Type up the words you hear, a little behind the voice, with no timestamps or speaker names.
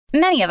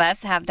Many of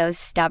us have those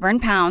stubborn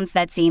pounds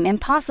that seem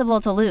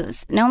impossible to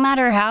lose, no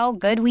matter how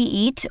good we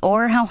eat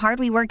or how hard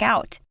we work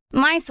out.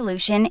 My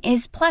solution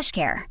is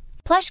PlushCare.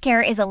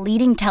 PlushCare is a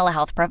leading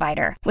telehealth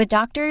provider with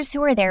doctors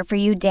who are there for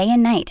you day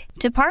and night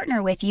to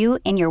partner with you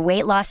in your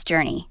weight loss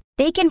journey.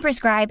 They can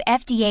prescribe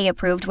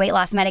FDA-approved weight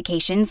loss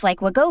medications like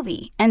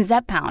Wegovy and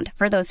Zepbound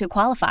for those who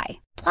qualify.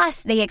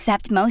 Plus, they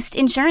accept most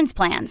insurance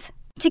plans.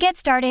 To get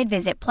started,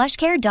 visit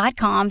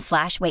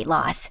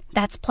plushcare.com/weightloss.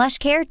 That's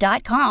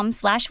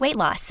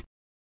plushcare.com/weightloss.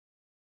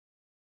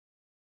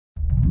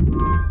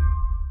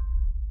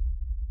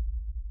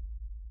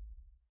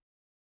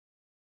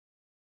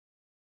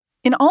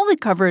 In all the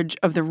coverage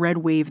of the red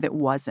wave that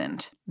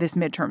wasn't this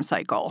midterm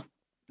cycle,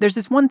 there's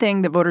this one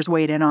thing that voters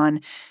weighed in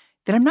on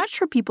that I'm not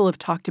sure people have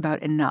talked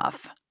about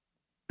enough.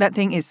 That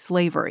thing is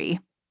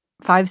slavery.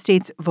 5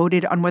 states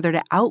voted on whether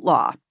to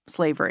outlaw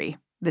slavery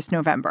this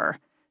November.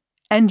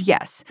 And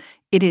yes,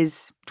 it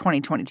is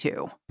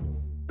 2022.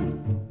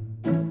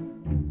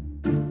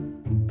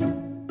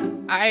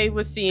 I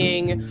was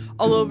seeing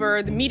all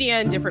over the media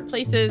in different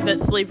places that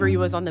slavery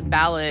was on the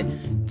ballot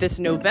this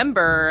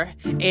November,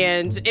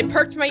 and it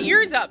perked my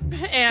ears up.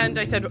 And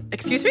I said,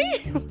 "Excuse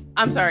me?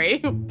 I'm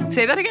sorry.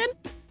 Say that again?"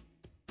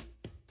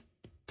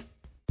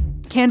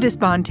 Candace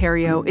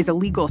Bonterio is a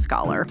legal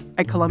scholar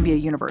at Columbia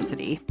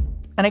University.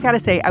 And I gotta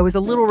say, I was a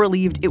little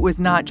relieved it was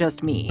not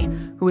just me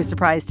who was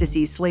surprised to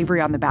see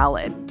slavery on the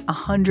ballot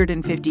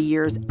 150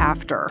 years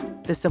after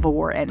the Civil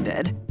War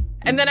ended.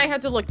 And then I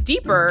had to look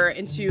deeper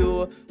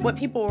into what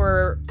people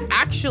were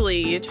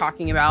actually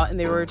talking about. And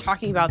they were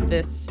talking about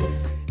this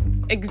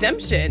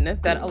exemption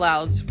that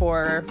allows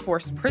for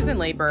forced prison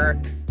labor.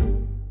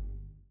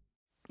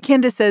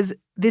 Candace says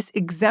this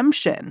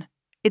exemption,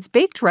 it's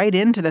baked right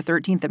into the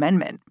 13th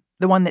Amendment,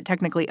 the one that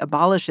technically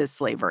abolishes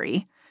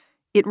slavery.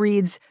 It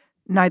reads,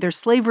 "Neither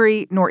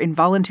slavery nor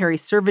involuntary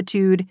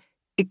servitude,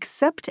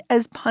 except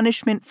as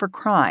punishment for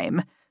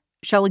crime,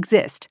 shall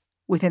exist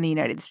within the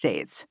United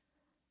States."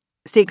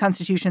 State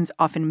constitutions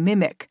often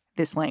mimic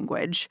this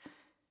language.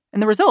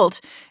 And the result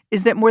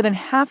is that more than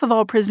half of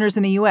all prisoners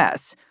in the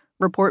U.S.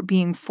 report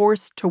being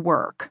forced to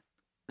work,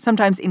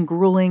 sometimes in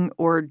grueling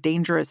or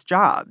dangerous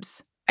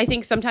jobs. I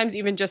think sometimes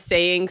even just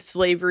saying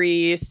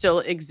slavery still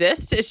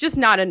exists, it's just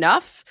not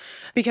enough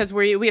because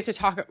we have to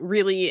talk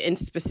really in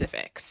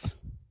specifics.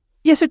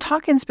 Yeah, so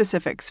talk in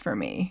specifics for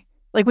me.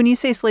 Like when you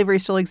say slavery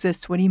still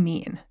exists, what do you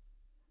mean?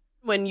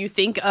 When you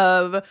think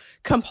of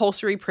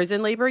compulsory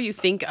prison labor, you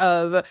think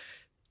of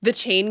the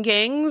chain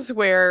gangs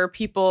where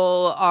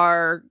people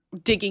are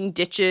digging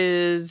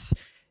ditches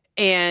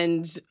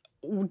and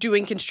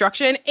doing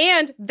construction,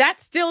 and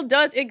that still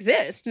does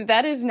exist.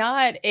 That is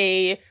not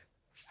a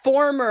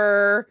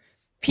former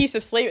piece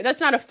of slavery.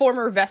 That's not a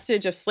former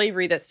vestige of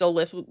slavery that still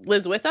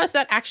lives with us.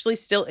 That actually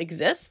still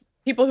exists.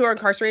 People who are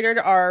incarcerated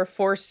are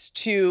forced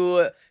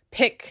to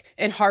pick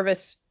and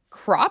harvest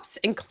crops,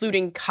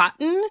 including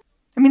cotton.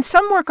 I mean,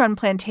 some work on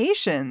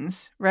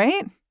plantations,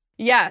 right?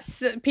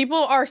 Yes,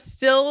 people are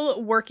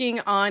still working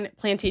on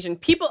plantation.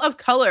 People of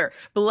color,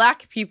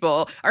 Black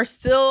people, are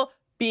still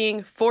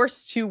being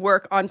forced to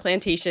work on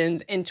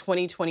plantations in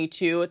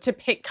 2022 to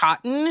pick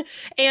cotton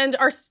and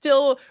are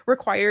still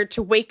required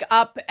to wake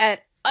up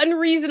at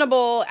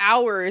unreasonable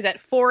hours at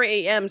 4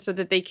 a.m. so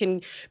that they can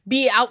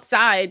be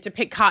outside to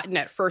pick cotton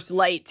at first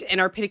light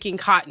and are picking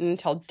cotton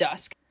until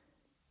dusk.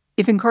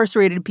 If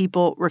incarcerated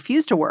people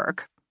refuse to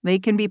work, they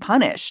can be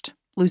punished,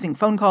 losing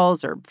phone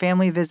calls or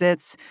family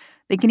visits.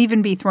 They can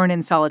even be thrown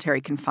in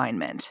solitary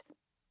confinement.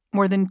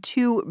 More than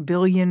 $2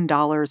 billion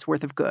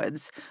worth of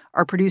goods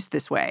are produced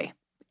this way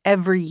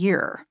every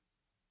year,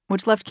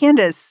 which left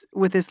Candace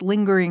with this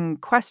lingering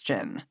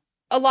question.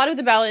 A lot of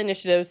the ballot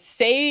initiatives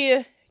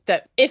say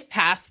that if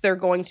passed, they're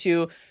going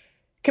to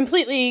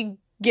completely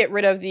get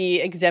rid of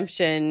the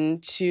exemption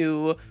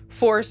to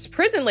force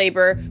prison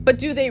labor. But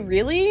do they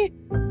really?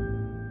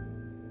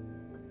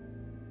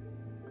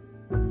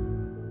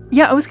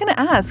 Yeah, I was going to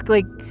ask,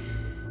 the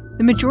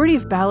majority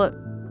of ballot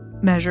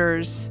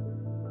measures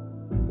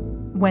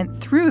went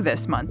through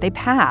this month. They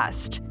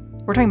passed.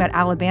 We're talking about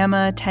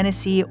Alabama,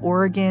 Tennessee,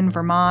 Oregon,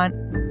 Vermont,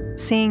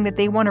 saying that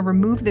they want to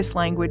remove this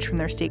language from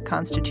their state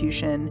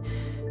constitution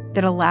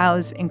that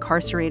allows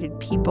incarcerated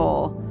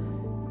people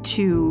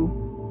to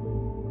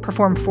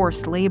perform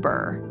forced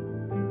labor.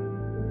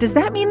 Does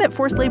that mean that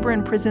forced labor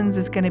in prisons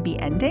is going to be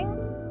ending?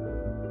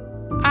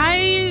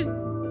 I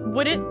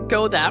wouldn't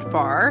go that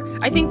far.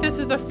 I think this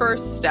is a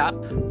first step,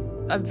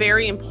 a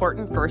very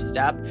important first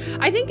step.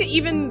 I think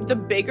even the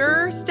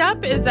bigger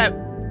step is that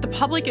the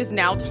public is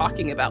now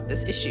talking about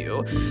this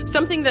issue,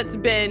 something that's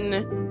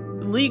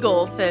been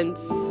legal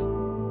since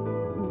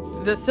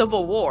the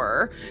Civil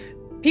War.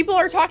 People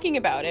are talking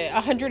about it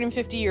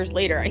 150 years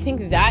later. I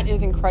think that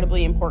is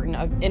incredibly important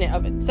in and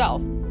of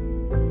itself.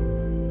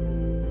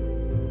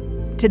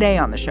 Today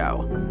on the show,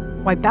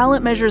 why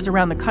ballot measures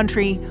around the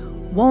country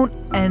won't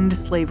end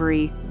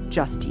slavery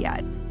just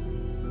yet.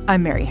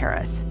 I'm Mary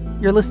Harris.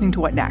 You're listening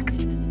to What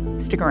Next?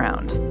 Stick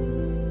around.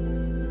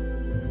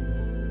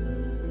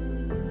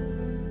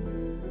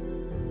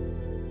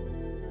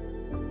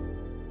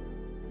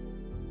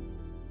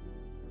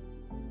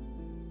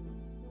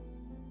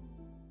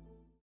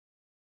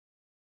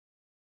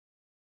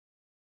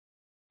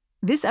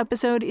 This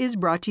episode is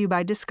brought to you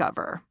by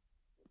Discover.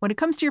 When it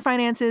comes to your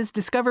finances,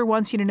 Discover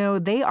wants you to know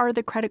they are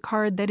the credit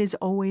card that is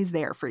always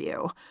there for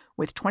you.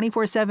 With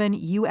 24/7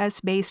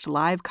 U.S.-based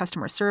live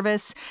customer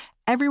service,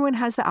 everyone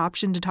has the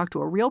option to talk to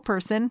a real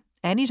person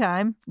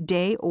anytime,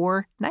 day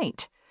or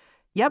night.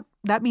 Yep,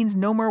 that means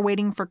no more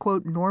waiting for,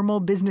 quote,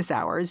 normal business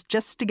hours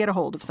just to get a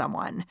hold of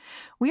someone.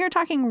 We are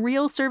talking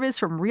real service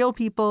from real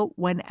people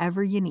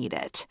whenever you need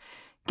it.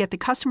 Get the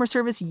customer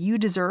service you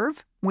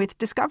deserve with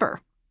Discover.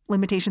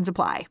 Limitations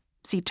apply.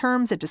 See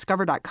terms at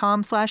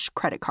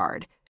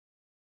discover.com/creditcard.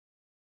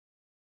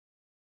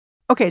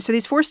 Okay, so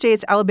these 4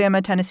 states,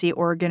 Alabama, Tennessee,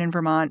 Oregon, and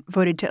Vermont,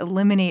 voted to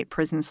eliminate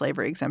prison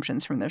slavery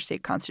exemptions from their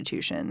state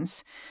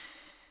constitutions.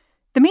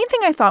 The main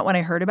thing I thought when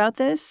I heard about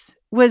this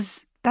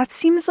was that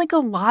seems like a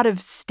lot of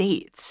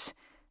states.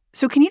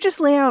 So can you just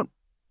lay out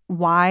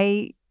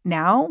why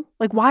now?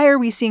 Like, why are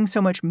we seeing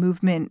so much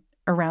movement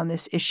around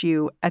this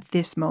issue at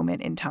this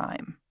moment in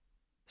time?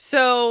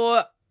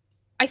 So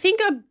I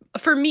think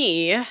for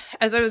me,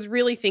 as I was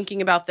really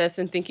thinking about this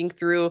and thinking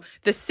through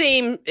the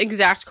same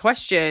exact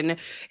question,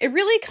 it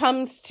really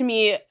comes to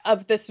me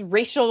of this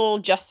racial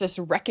justice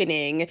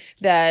reckoning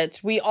that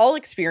we all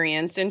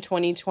experienced in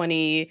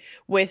 2020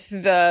 with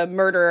the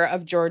murder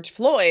of George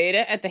Floyd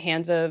at the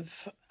hands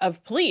of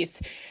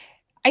police.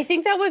 I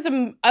think that was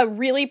a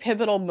really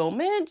pivotal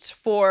moment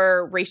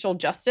for racial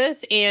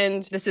justice,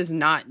 and this is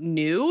not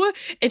new.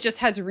 It just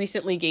has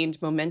recently gained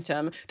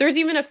momentum. There's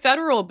even a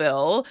federal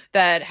bill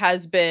that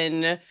has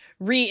been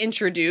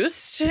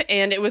reintroduced,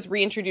 and it was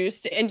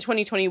reintroduced in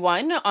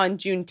 2021 on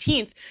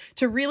Juneteenth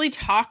to really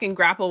talk and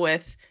grapple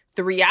with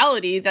the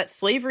reality that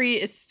slavery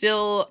is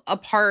still a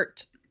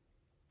part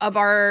of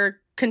our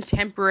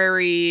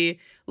contemporary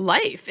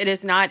life. It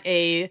is not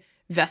a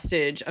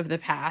vestige of the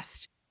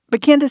past.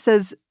 But Candace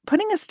says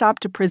putting a stop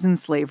to prison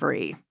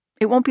slavery,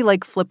 it won't be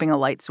like flipping a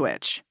light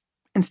switch.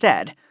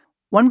 Instead,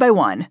 one by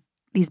one,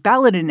 these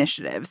ballot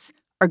initiatives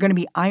are going to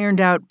be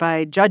ironed out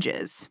by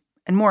judges,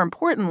 and more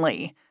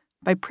importantly,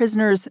 by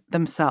prisoners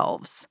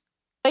themselves.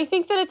 I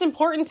think that it's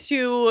important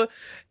to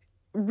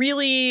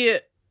really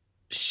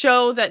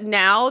show that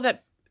now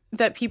that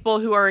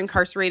people who are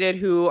incarcerated,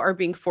 who are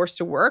being forced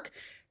to work,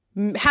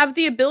 have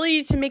the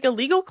ability to make a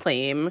legal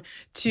claim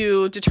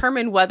to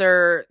determine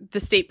whether the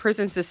state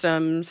prison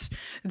systems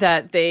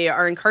that they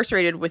are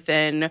incarcerated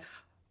within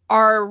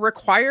are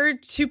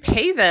required to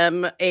pay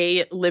them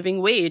a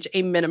living wage,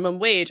 a minimum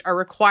wage, are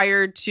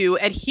required to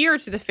adhere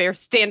to the Fair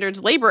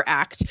Standards Labor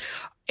Act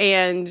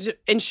and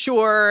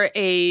ensure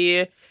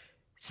a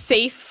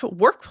safe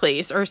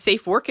workplace or a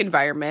safe work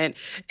environment.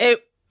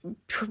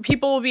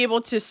 People will be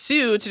able to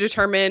sue to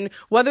determine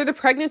whether the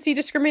Pregnancy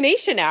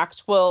Discrimination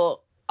Act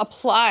will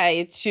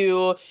apply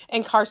to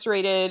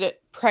incarcerated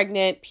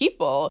pregnant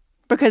people.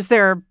 Because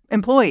they're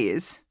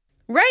employees.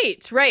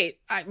 Right.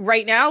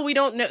 Right now, we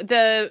don't know.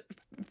 The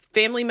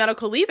Family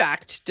Medical Leave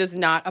Act does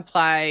not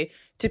apply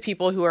to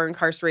people who are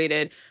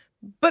incarcerated,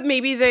 but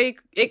maybe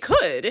it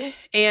could.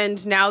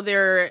 And now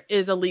there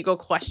is a legal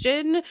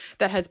question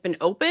that has been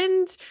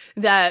opened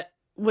that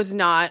was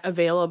not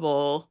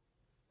available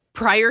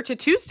prior to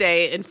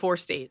Tuesday in 4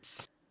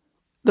 states.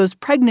 Those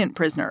pregnant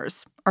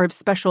prisoners are of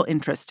special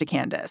interest to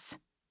Candace.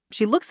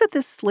 She looks at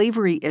this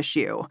slavery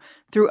issue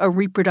through a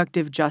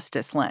reproductive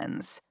justice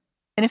lens.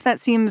 And if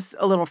that seems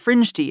a little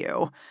fringe to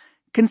you,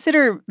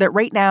 consider that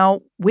right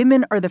now,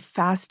 women are the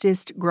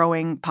fastest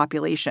growing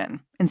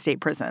population in state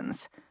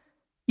prisons.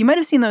 You might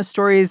have seen those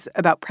stories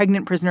about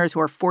pregnant prisoners who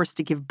are forced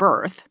to give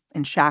birth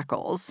in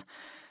shackles.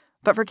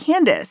 But for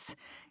Candace,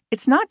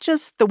 it's not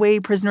just the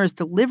way prisoners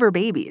deliver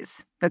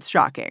babies that's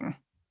shocking.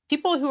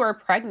 People who are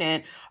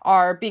pregnant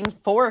are being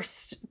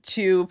forced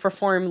to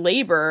perform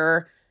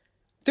labor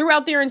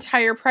throughout their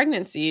entire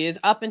pregnancies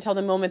up until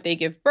the moment they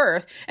give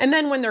birth. And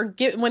then when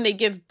they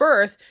give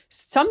birth,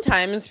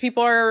 sometimes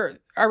people are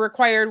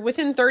required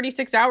within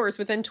 36 hours,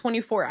 within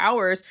 24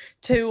 hours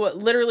to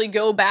literally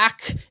go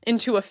back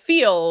into a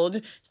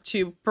field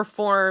to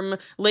perform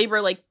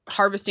labor like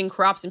harvesting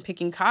crops and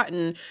picking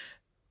cotton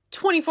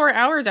 24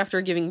 hours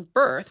after giving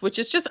birth, which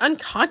is just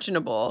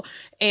unconscionable.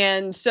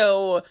 And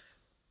so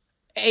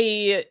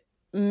a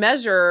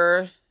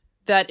measure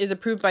that is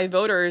approved by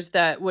voters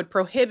that would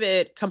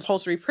prohibit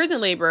compulsory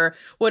prison labor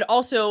would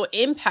also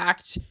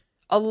impact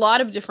a lot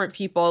of different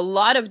people, a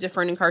lot of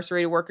different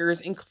incarcerated workers,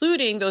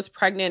 including those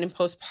pregnant and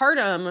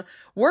postpartum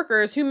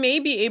workers who may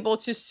be able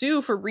to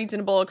sue for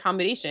reasonable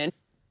accommodation.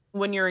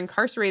 When you're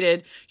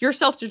incarcerated, your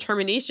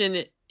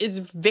self-determination is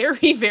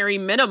very, very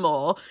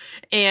minimal.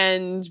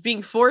 And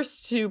being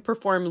forced to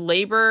perform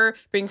labor,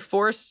 being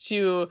forced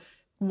to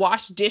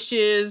wash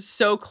dishes,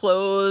 sew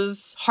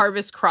clothes,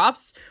 harvest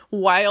crops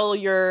while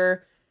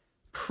you're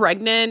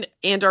pregnant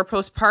and or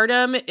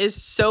postpartum is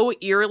so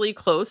eerily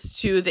close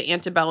to the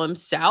antebellum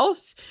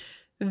South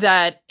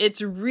that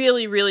it's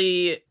really,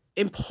 really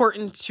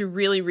important to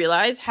really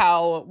realize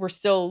how we're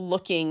still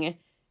looking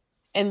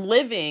and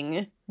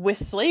living with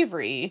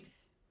slavery,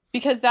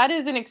 because that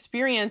is an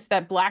experience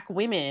that Black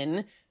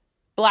women,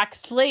 Black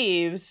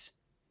slaves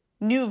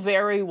knew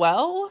very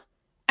well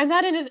And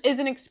that is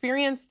an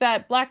experience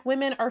that Black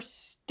women are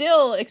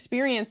still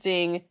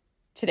experiencing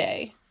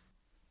today.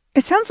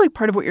 It sounds like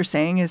part of what you're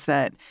saying is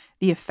that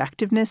the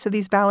effectiveness of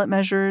these ballot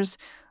measures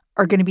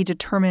are going to be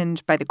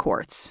determined by the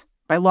courts,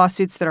 by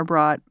lawsuits that are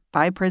brought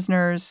by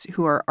prisoners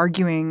who are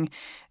arguing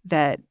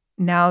that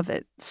now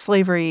that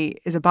slavery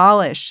is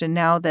abolished and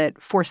now that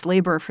forced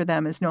labor for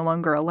them is no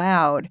longer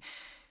allowed,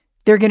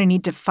 they're going to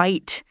need to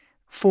fight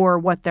for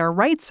what their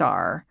rights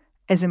are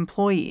as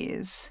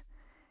employees.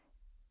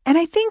 And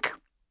I think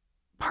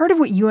part of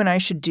what you and I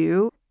should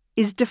do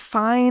is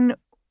define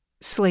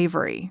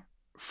slavery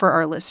for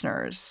our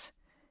listeners.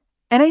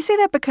 And I say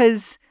that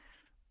because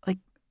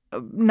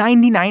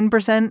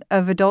 99%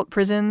 of adult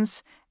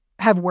prisons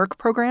have work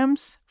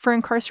programs for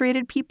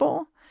incarcerated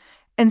people.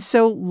 And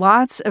so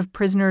lots of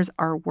prisoners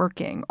are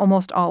working,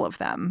 almost all of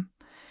them.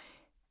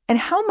 And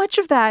how much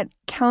of that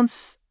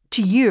counts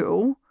to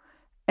you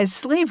as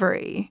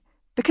slavery?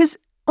 Because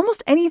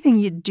almost anything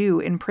you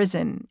do in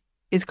prison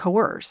is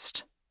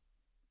coerced.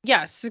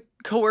 Yes,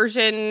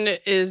 coercion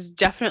is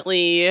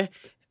definitely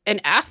an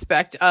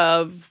aspect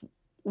of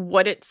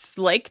what it's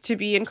like to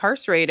be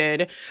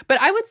incarcerated. But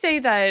I would say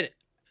that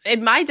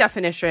in my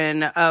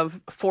definition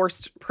of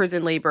forced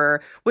prison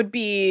labor would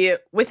be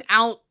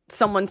without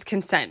someone's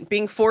consent,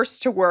 being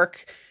forced to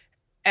work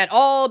at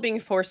all, being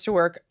forced to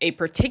work a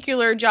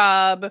particular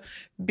job,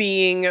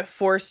 being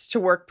forced to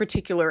work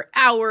particular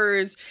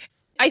hours.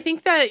 I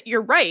think that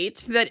you're right,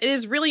 that it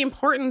is really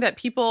important that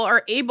people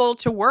are able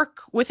to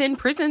work within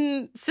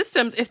prison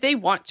systems if they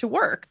want to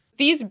work.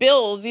 These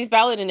bills, these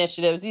ballot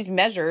initiatives, these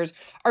measures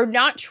are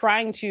not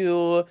trying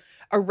to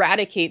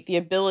eradicate the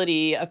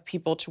ability of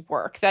people to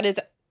work. That is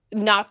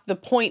not the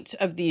point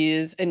of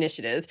these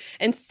initiatives.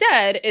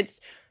 Instead,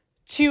 it's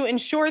to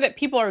ensure that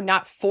people are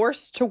not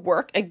forced to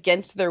work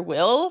against their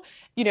will.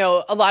 You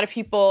know, a lot of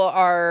people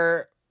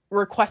are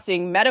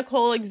requesting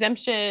medical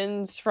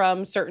exemptions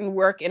from certain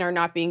work and are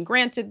not being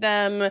granted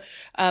them,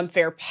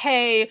 fair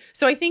pay.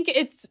 So I think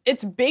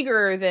it's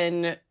bigger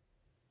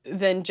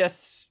than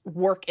just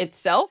work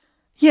itself.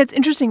 Yeah, it's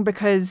interesting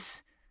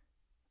because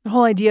the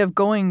whole idea of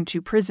going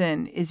to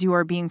prison is you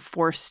are being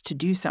forced to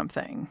do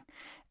something.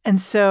 And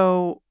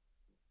so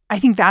I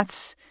think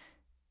that's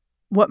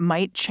what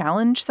might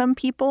challenge some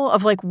people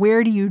of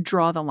where do you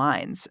draw the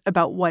lines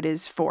about what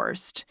is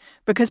forced?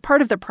 Because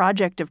part of the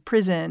project of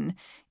prison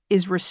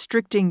is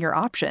restricting your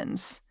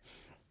options.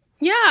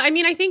 Yeah, I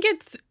mean, I think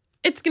it's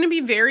going to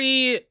be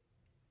very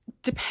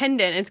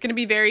dependent. It's going to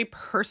be very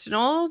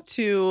personal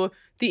to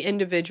the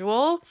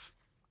individual.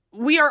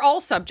 We are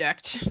all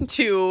subject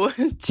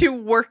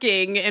to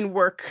working and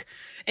work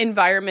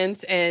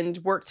environments and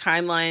work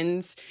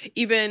timelines.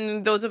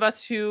 Even those of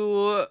us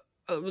who,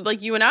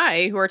 like you and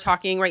I, who are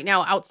talking right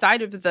now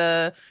outside of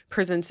the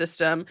prison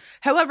system.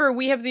 However,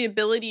 we have the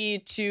ability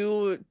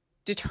to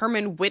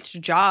determine which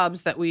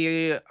jobs that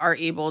we are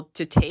able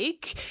to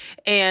take.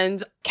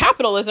 And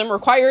capitalism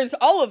requires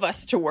all of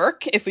us to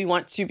work if we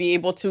want to be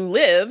able to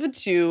live,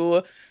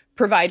 to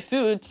provide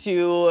food,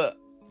 to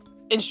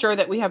ensure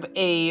that we have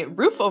a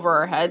roof over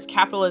our heads.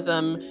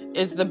 Capitalism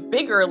is the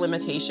bigger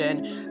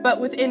limitation.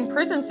 But within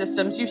prison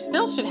systems, you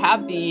still should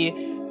have the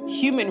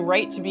human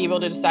right to be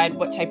able to decide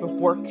what type of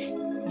work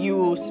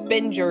you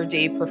spend your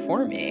day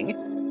performing.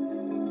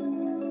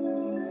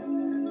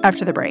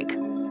 After the break,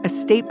 a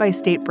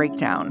state-by-state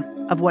breakdown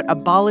of what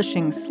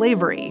abolishing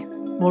slavery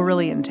will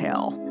really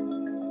entail.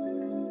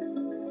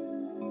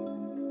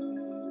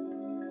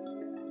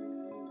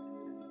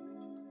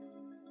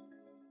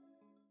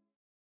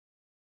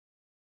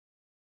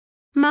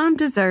 Mom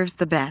deserves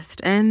the best,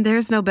 and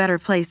there's no better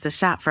place to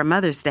shop for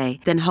Mother's Day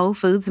than Whole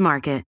Foods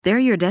Market. They're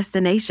your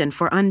destination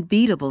for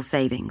unbeatable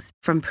savings,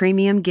 from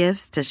premium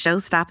gifts to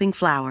show-stopping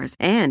flowers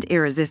and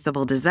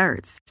irresistible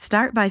desserts.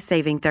 Start by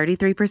saving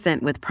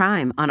 33% with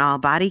Prime on all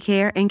body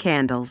care and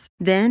candles.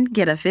 Then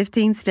get a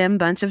 15-stem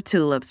bunch of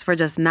tulips for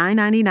just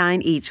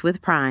 $9.99 each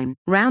with Prime.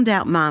 Round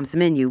out Mom's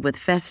menu with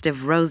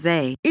festive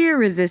rosé,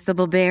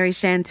 irresistible berry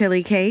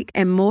chantilly cake,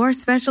 and more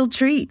special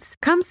treats.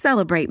 Come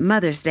celebrate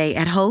Mother's Day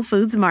at Whole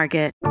Foods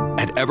Market.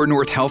 At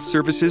Evernorth Health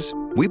Services,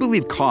 we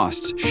believe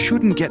costs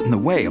shouldn't get in the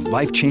way of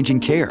life-changing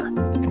care,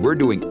 and we're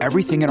doing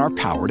everything in our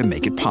power to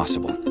make it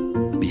possible.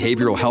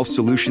 Behavioral health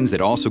solutions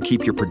that also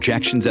keep your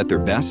projections at their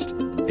best?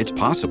 It's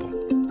possible.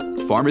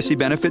 Pharmacy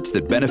benefits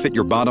that benefit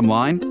your bottom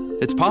line?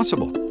 It's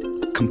possible.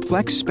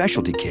 Complex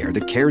specialty care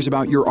that cares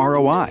about your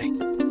ROI?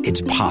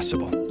 It's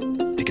possible.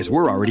 Because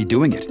we're already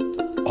doing it.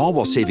 All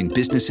while saving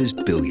businesses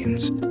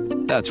billions.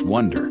 That's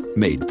Wonder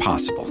made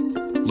possible.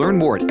 Learn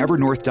more at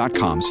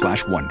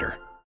evernorth.com/wonder.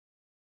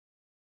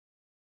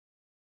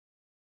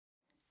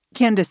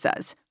 Candace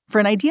says, for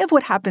an idea of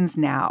what happens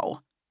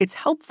now, it's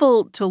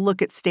helpful to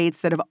look at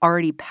states that have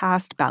already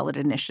passed ballot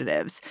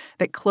initiatives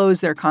that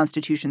close their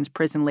constitution's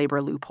prison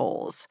labor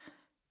loopholes.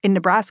 In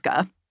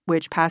Nebraska,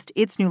 which passed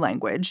its new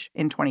language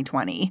in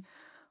 2020,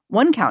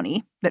 one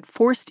county that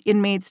forced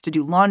inmates to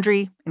do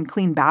laundry and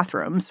clean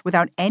bathrooms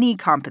without any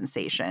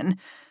compensation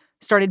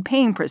started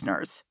paying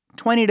prisoners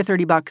 $20 to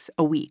 $30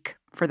 a week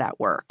for that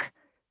work.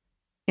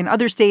 In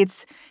other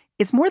states,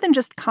 it's more than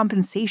just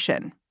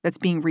compensation that's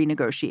being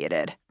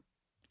renegotiated.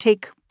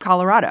 Take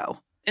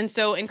Colorado. And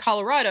so in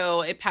Colorado,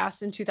 it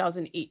passed in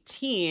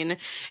 2018,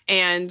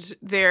 and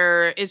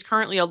there is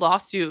currently a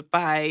lawsuit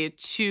by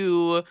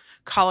 2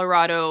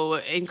 Colorado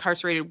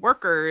incarcerated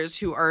workers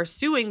who are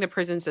suing the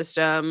prison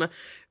system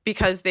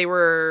because they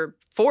were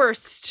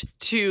forced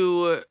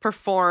to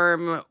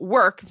perform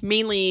work,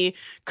 mainly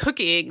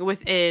cooking,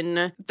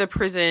 within the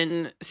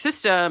prison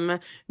system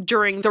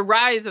during the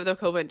rise of the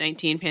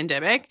COVID-19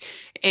 pandemic,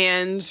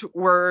 and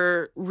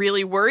were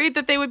really worried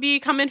that they would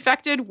become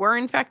infected, were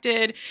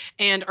infected,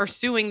 and are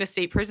suing the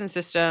state prison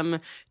system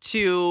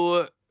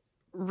to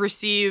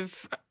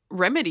receive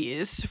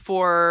remedies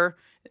for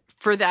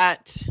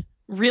that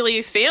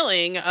really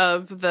failing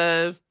of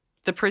the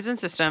prison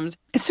systems.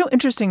 It's so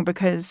interesting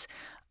because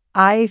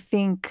I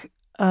think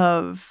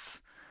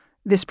of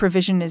this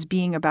provision as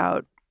being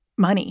about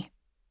money.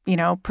 You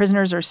know,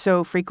 prisoners are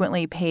so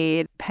frequently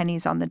paid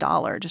pennies on the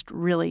dollar, just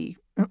really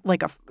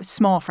like a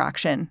small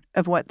fraction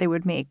of what they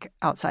would make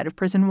outside of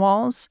prison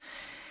walls.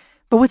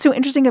 But what's so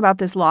interesting about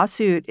this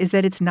lawsuit is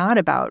that it's not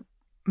about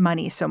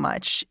money so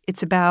much.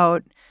 It's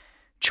about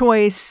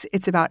choice.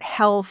 It's about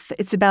health.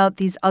 It's about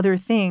these other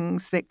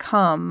things that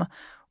come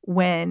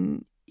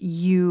when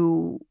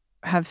you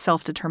have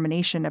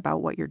self-determination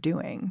about what you're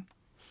doing.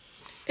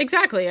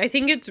 Exactly. I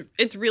think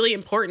it's really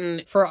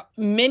important for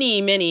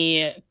many,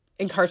 many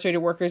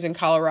incarcerated workers in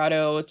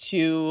Colorado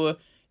to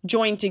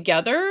join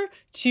together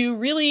to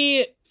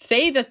really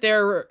say that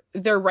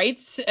their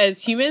rights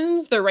as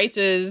humans, their rights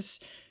as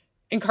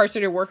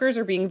incarcerated workers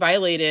are being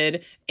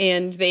violated,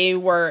 and they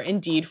were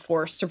indeed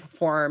forced to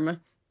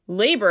perform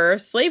labor,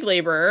 slave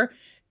labor,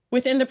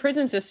 within the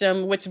prison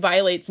system, which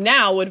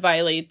would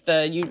violate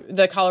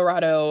the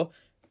Colorado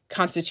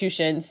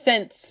Constitution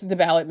since the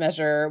ballot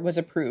measure was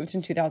approved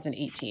in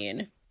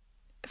 2018.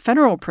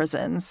 Federal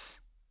prisons,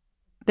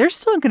 they're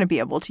still going to be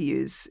able to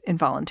use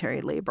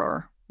involuntary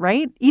labor,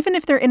 right? Even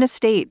if they're in a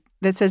state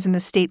that says in the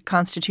state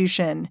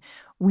constitution,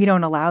 we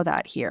don't allow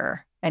that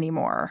here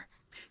anymore.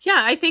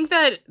 Yeah, I think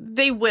that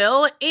they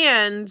will,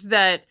 and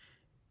that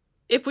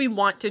if we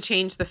want to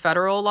change the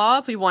federal law,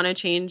 if we want to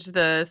change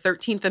the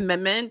 13th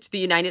Amendment to the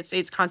United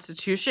States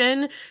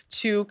Constitution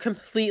to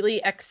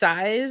completely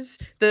excise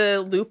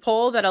the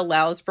loophole that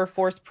allows for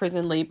forced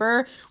prison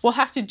labor, we'll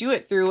have to do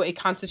it through a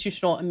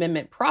constitutional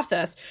amendment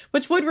process,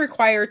 which would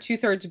require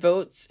 2/3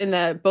 votes in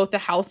both the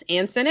House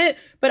and Senate,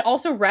 but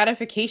also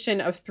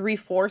ratification of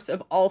 3/4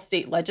 of all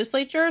state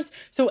legislatures.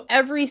 So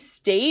every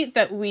state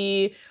that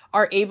we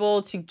are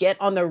able to get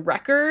on the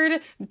record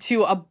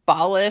to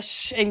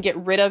abolish and get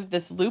rid of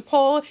this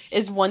loophole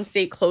is one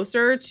state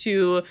closer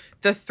to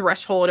the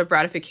threshold of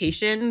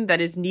ratification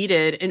that is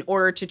needed in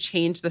order to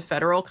change the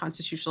federal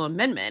constitutional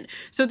amendment.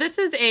 So this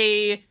is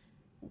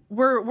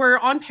we're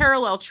on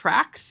parallel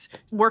tracks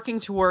working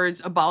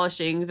towards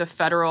abolishing the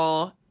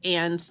federal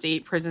and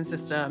state prison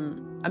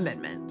system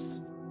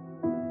amendments.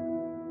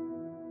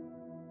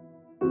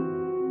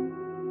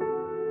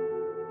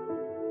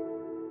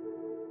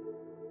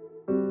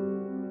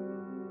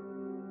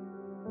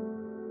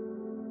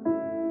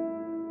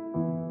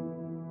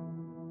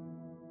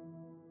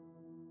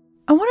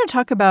 I want to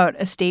talk about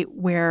a state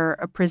where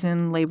a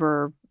prison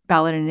labor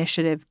ballot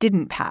initiative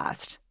didn't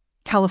pass,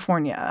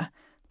 California,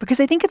 because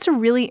I think it's a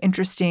really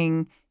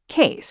interesting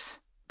case,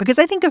 because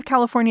I think of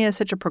California as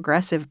such a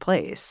progressive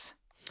place.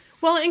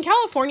 Well, in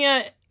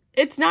California,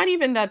 it's not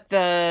even that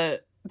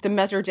the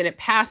measure didn't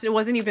pass. It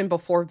wasn't even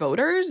before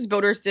voters.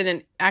 Voters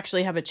didn't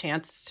actually have a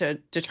chance to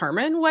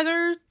determine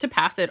whether to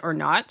pass it or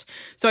not.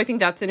 So I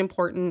think that's an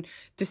important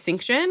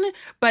distinction.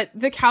 But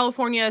the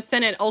California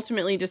Senate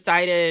ultimately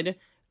decided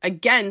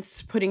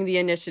against putting the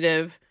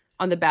initiative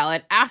on the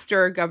ballot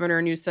after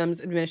Governor Newsom's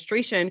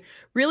administration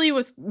really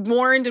was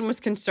warned and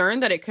was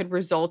concerned that it could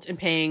result in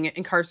paying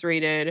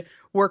incarcerated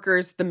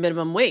workers the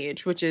minimum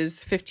wage, which is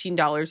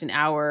 $15 an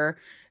hour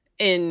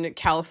in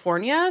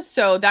California.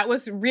 So that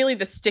was really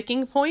the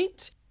sticking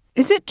point.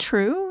 Is it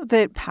true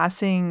that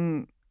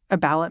passing a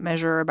ballot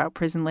measure about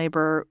prison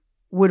labor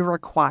would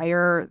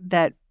require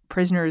that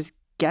prisoners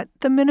get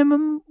the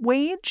minimum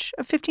wage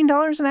of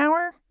 $15 an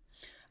hour?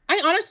 I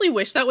honestly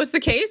wish that was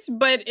the case,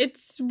 but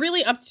it's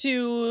really up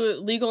to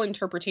legal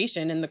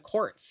interpretation in the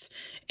courts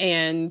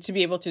and to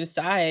be able to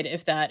decide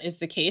if that is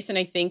the case. And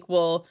I think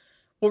we'll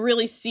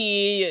really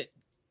see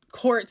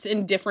courts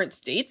in different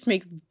states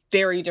make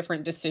very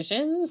different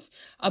decisions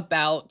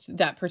about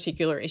that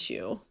particular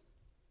issue.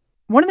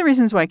 One of the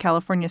reasons why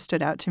California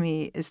stood out to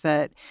me is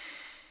that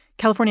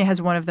California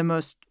has one of the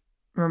most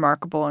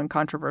remarkable and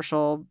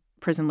controversial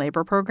prison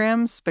labor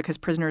programs because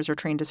prisoners are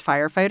trained as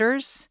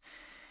firefighters.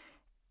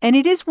 And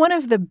it is one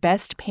of the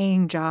best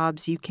paying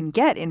jobs you can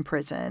get in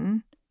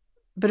prison.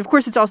 But of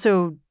course, it's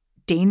also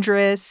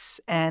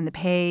dangerous, and the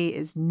pay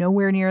is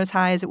nowhere near as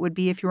high as it would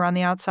be if you were on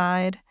the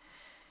outside.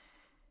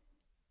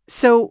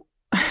 So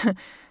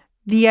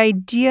the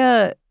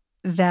idea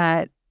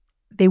that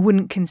they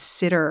wouldn't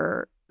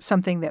consider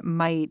something that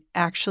might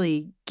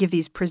actually give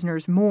these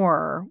prisoners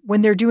more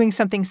when they're doing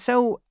something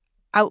so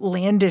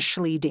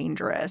outlandishly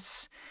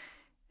dangerous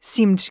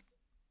seemed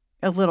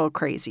a little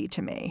crazy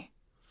to me.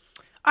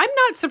 I'm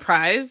not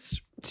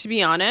surprised, to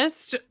be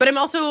honest, but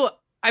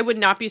I would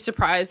not be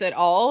surprised at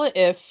all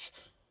if,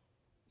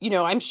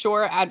 I'm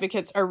sure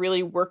advocates are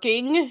really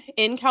working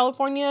in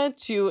California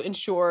to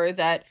ensure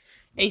that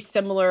a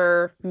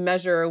similar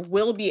measure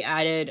will be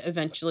added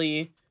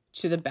eventually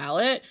to the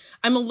ballot.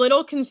 I'm a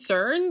little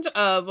concerned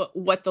of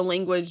what the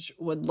language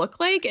would look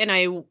like, and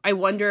I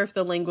wonder if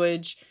the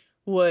language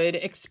would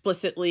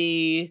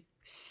explicitly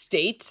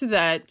state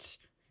that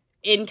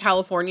in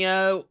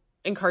California,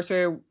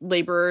 incarcerated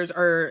laborers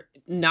are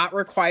not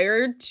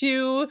required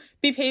to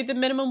be paid the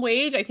minimum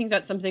wage. I think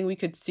that's something we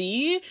could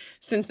see,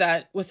 since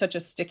that was such a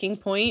sticking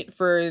point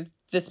for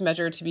this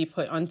measure to be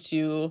put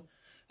onto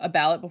a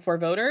ballot before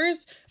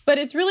voters. But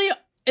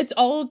it's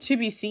all to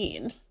be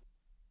seen.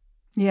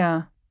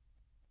 Yeah.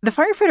 The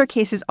firefighter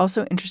case is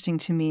also interesting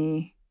to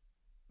me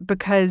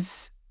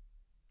because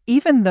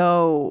even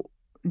though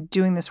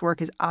doing this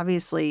work is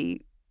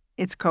obviously,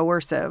 it's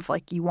coercive,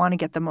 like you want to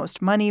get the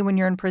most money when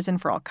you're in prison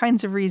for all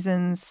kinds of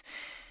reasons.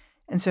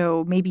 And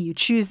so maybe you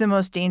choose the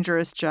most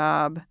dangerous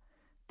job.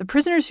 The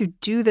prisoners who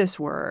do this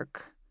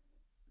work,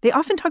 they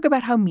often talk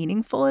about how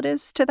meaningful it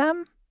is to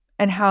them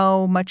and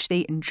how much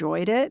they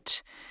enjoyed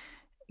it,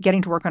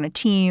 getting to work on a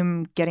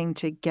team, getting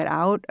to get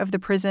out of the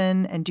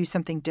prison and do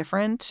something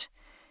different.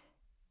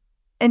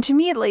 And to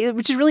me, it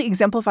just really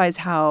exemplifies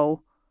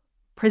how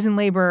prison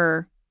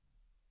labor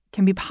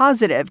can be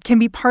positive, can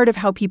be part of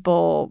how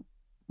people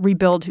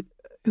rebuild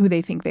who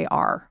they think they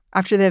are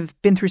after they've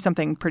been through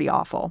something pretty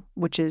awful,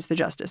 which is the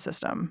justice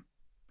system.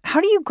 How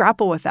do you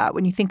grapple with that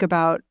when you think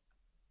about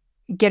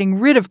getting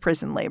rid of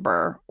prison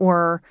labor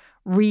or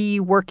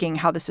reworking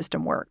how the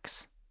system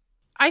works?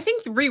 I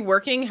think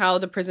reworking how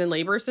the prison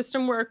labor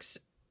system works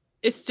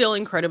is still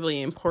incredibly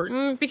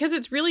important, because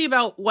it's really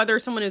about whether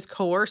someone is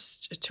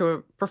coerced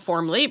to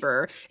perform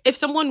labor. If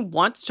someone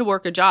wants to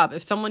work a job,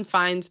 if someone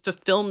finds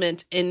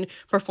fulfillment in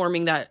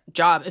performing that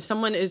job, if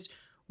someone is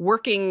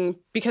working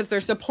because they're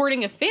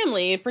supporting a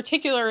family,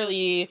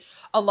 particularly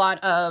a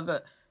lot of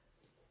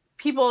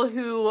people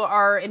who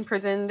are in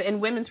prison,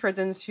 in women's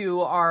prisons, who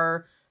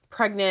are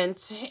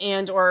pregnant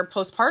and or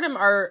postpartum,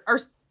 are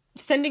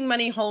sending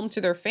money home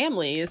to their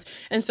families.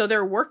 And so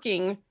they're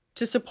working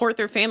to support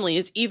their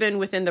families, even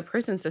within the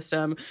prison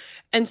system.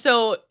 And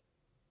so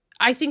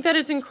I think that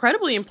it's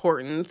incredibly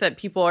important that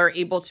people are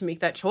able to make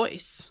that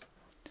choice.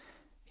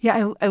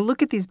 Yeah, I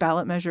look at these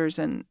ballot measures,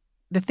 and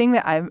the thing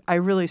that I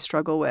really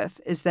struggle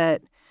with is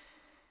that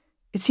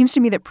it seems to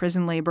me that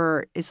prison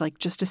labor is like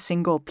just a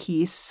single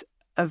piece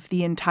of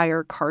the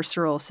entire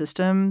carceral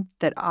system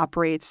that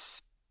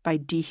operates by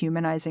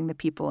dehumanizing the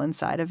people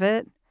inside of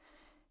it.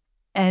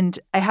 And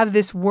I have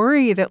this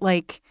worry that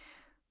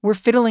we're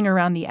fiddling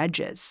around the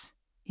edges.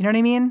 You know what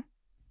I mean?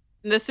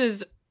 This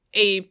is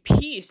a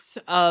piece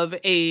of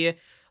a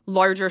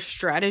larger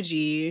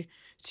strategy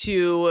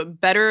to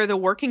better the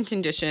working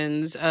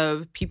conditions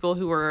of people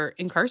who are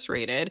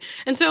incarcerated.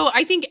 And so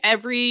I think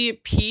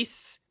every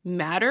piece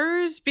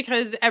matters,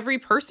 because every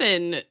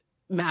person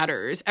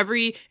matters.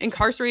 Every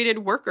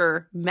incarcerated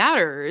worker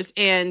matters.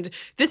 And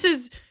this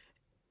is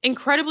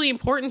incredibly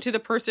important to the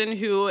person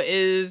who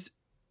is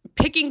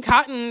picking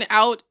cotton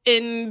out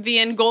in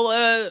the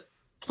Angola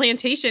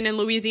plantation in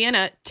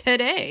Louisiana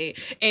today.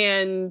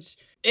 And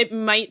it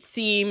might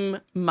seem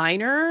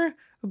minor,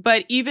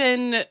 but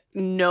even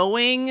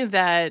knowing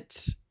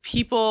that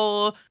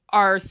people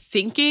are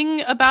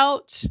thinking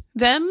about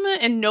them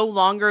and no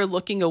longer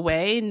looking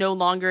away, no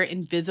longer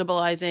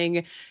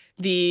invisibilizing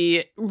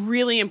the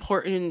really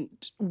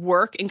important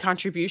work and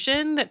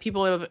contribution that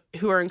people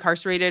who are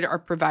incarcerated are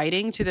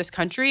providing to this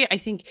country, I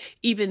think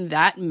even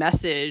that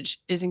message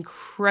is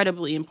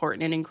incredibly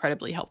important and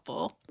incredibly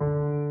helpful.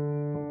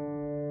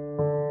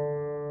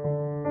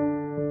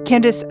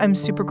 Candace, I'm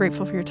super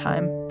grateful for your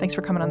time. Thanks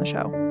for coming on the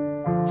show.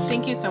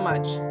 Thank you so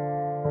much.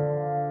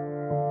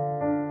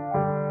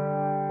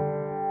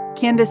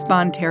 Candace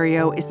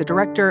Bond-Theriault is the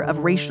Director of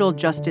Racial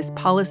Justice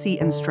Policy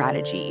and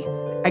Strategy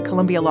at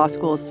Columbia Law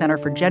School's Center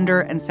for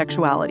Gender and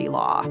Sexuality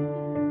Law.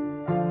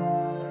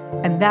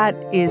 And that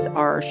is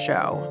our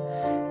show.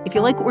 If you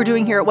like what we're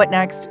doing here at What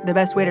Next, the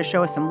best way to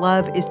show us some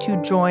love is to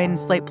join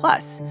Slate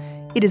Plus.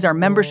 It is our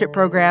membership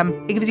program.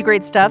 It gives you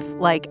great stuff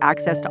like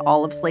access to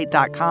all of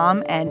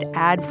Slate.com and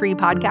ad-free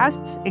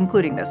podcasts,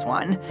 including this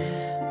one.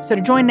 So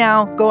to join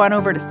now, go on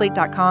over to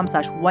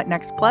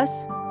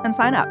slate.com/whatnextplus and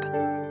sign up.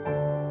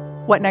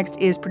 What Next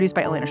is produced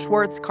by Elena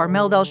Schwartz,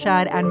 Carmel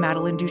Delshad, and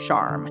Madeline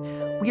Ducharme.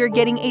 We are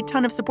getting a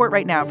ton of support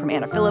right now from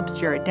Anna Phillips,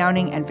 Jared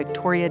Downing, and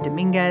Victoria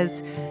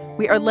Dominguez.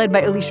 We are led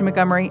by Alicia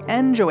Montgomery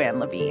and Joanne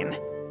Levine.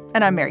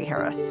 And I'm Mary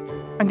Harris.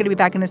 I'm going to be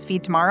back in this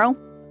feed tomorrow.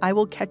 I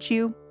will catch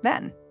you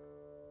then.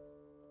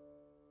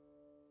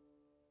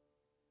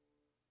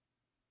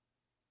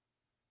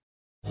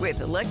 With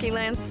the Lucky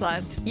Land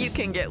Slots, you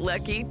can get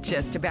lucky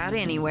just about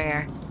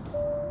anywhere.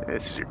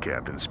 This is your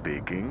captain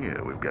speaking.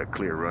 We've got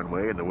clear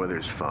runway and the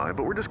weather's fine,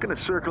 but we're just going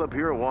to circle up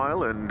here a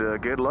while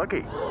and get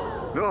lucky.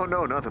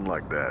 No, nothing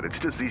like that. It's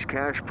just these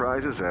cash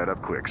prizes add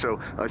up quick.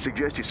 So I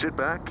suggest you sit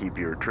back, keep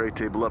your tray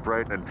table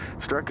upright, and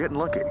start getting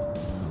lucky.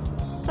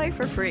 Play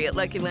for free at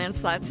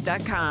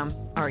LuckyLandSlots.com.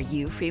 Are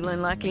you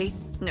feeling lucky?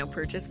 No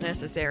purchase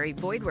necessary.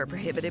 Void where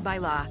prohibited by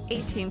law.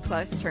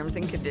 18+ terms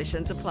and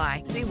conditions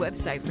apply. See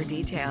website for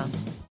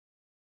details.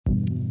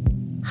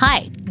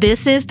 Hi,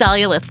 this is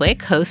Dahlia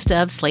Lithwick, host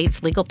of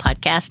Slate's legal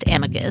podcast,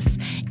 Amicus.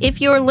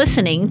 If you're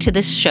listening to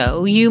this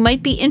show, you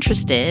might be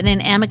interested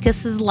in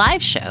Amicus's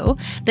live show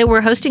that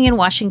we're hosting in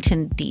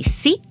Washington,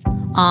 D.C.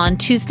 on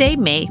Tuesday,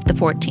 May the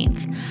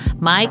 14th.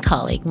 My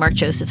colleague, Mark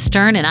Joseph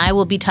Stern, and I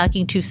will be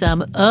talking to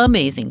some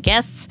amazing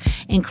guests,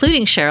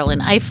 including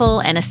Sherrilyn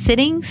Ifill and a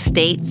sitting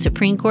state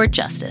Supreme Court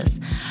justice,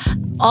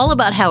 all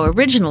about how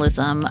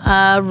originalism,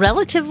 a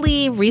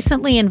relatively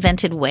recently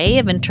invented way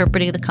of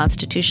interpreting the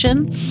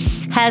Constitution,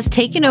 has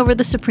taken over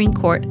the Supreme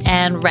Court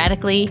and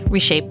radically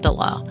reshaped the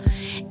law.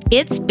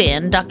 It's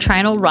been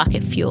doctrinal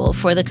rocket fuel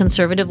for the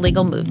conservative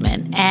legal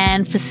movement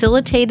and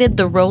facilitated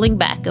the rolling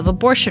back of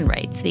abortion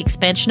rights, the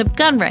expansion of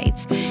gun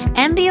rights,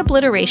 and the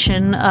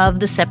obliteration of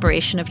the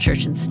separation of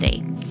church and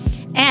state.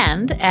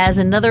 And as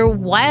another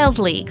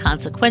wildly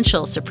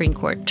consequential Supreme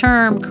Court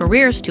term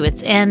careers to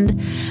its end,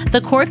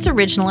 the court's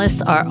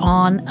originalists are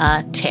on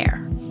a tear.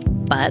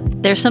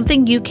 But there's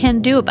something you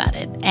can do about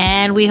it,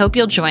 and we hope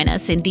you'll join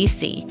us in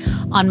D.C.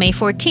 on May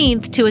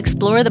 14th to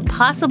explore the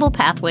possible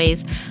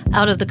pathways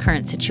out of the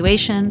current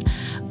situation.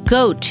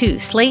 Go to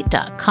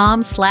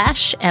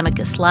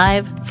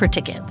slate.com/amicuslive for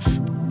tickets.